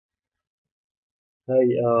Hi,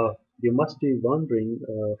 you must be wondering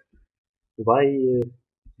why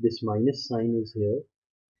this minus sign is here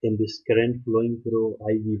in this current flowing through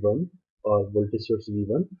IV1 or voltage source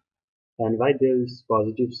V1, and why there is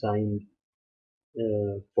positive sign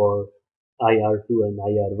for IR2 and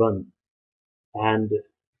IR1, and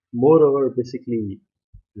moreover, basically,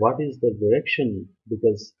 what is the direction,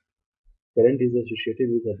 because current is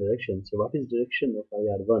associated with a direction. So what is direction of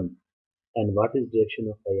IR1 and what is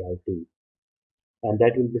direction of IR2? And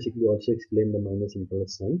that will basically also explain the minus and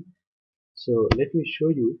plus sign. So let me show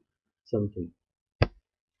you something.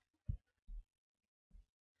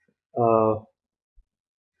 Uh,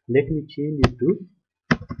 Let me change it to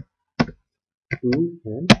 2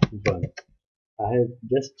 and 1. I have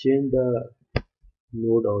just changed the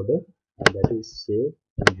node order, and that is save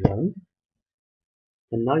and run.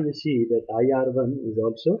 And now you see that IR1 is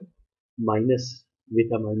also minus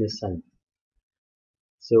with a minus sign.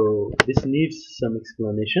 So this needs some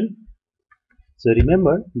explanation. So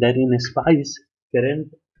remember that in a spice,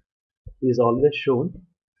 current is always shown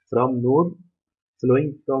from node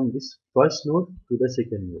flowing from this first node to the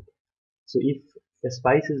second node. So if a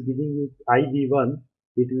spice is giving you IV1,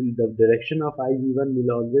 it will the direction of IV1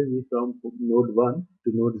 will always be from node 1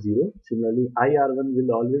 to node 0. Similarly, IR1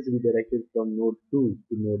 will always be directed from node 2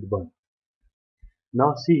 to node 1.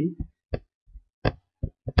 Now see,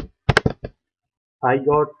 I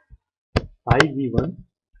got IV1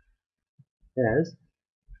 as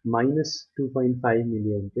minus 2.5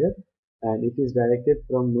 milliampere, and it is directed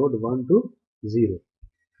from node 1 to 0.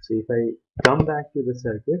 So if I come back to the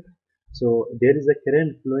circuit, so there is a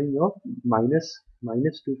current flowing of minus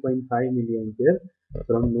 2.5 milliampere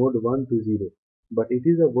from node 1 to 0. But it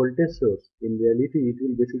is a voltage source. In reality, it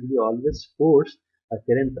will basically always force a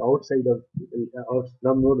current outside of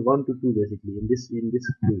from node 1 to 2, basically in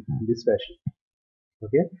this fashion.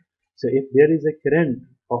 Okay. So if there is a current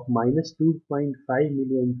of minus 2.5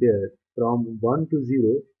 milliampere from 1 to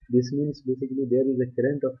 0, this means basically there is a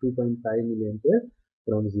current of 2.5 milliampere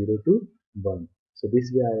from 0 to 1. So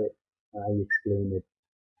this way I explain it.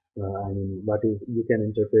 I mean, what is you can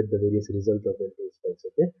interpret the various results of LTspice.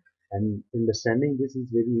 Okay, and understanding this is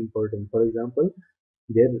very important. For example,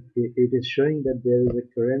 there it is showing that there is a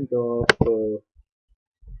current of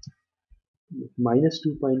minus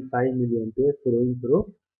 2.5 milliampere flowing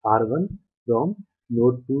through R1 from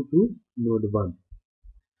node 2 to node 1.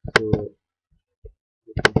 So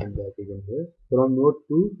let me come back again here. From node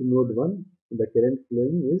 2 to node 1, the current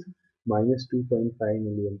flowing is minus 2.5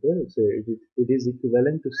 milliampere. So it is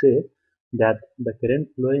equivalent to say that the current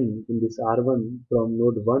flowing in this R1 from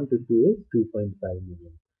node 1 to 2 is 2.5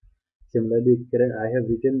 milliampere. Similarly, current I have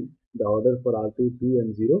written the order for R2, 2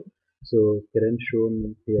 and 0. So current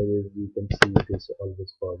shown here is, you can see it is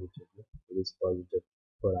always positive. It is positive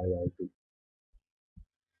for IR2.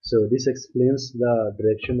 So this explains the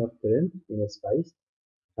direction of current in a spice,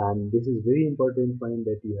 and this is very important point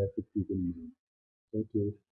that you have to keep in mind. Thank you.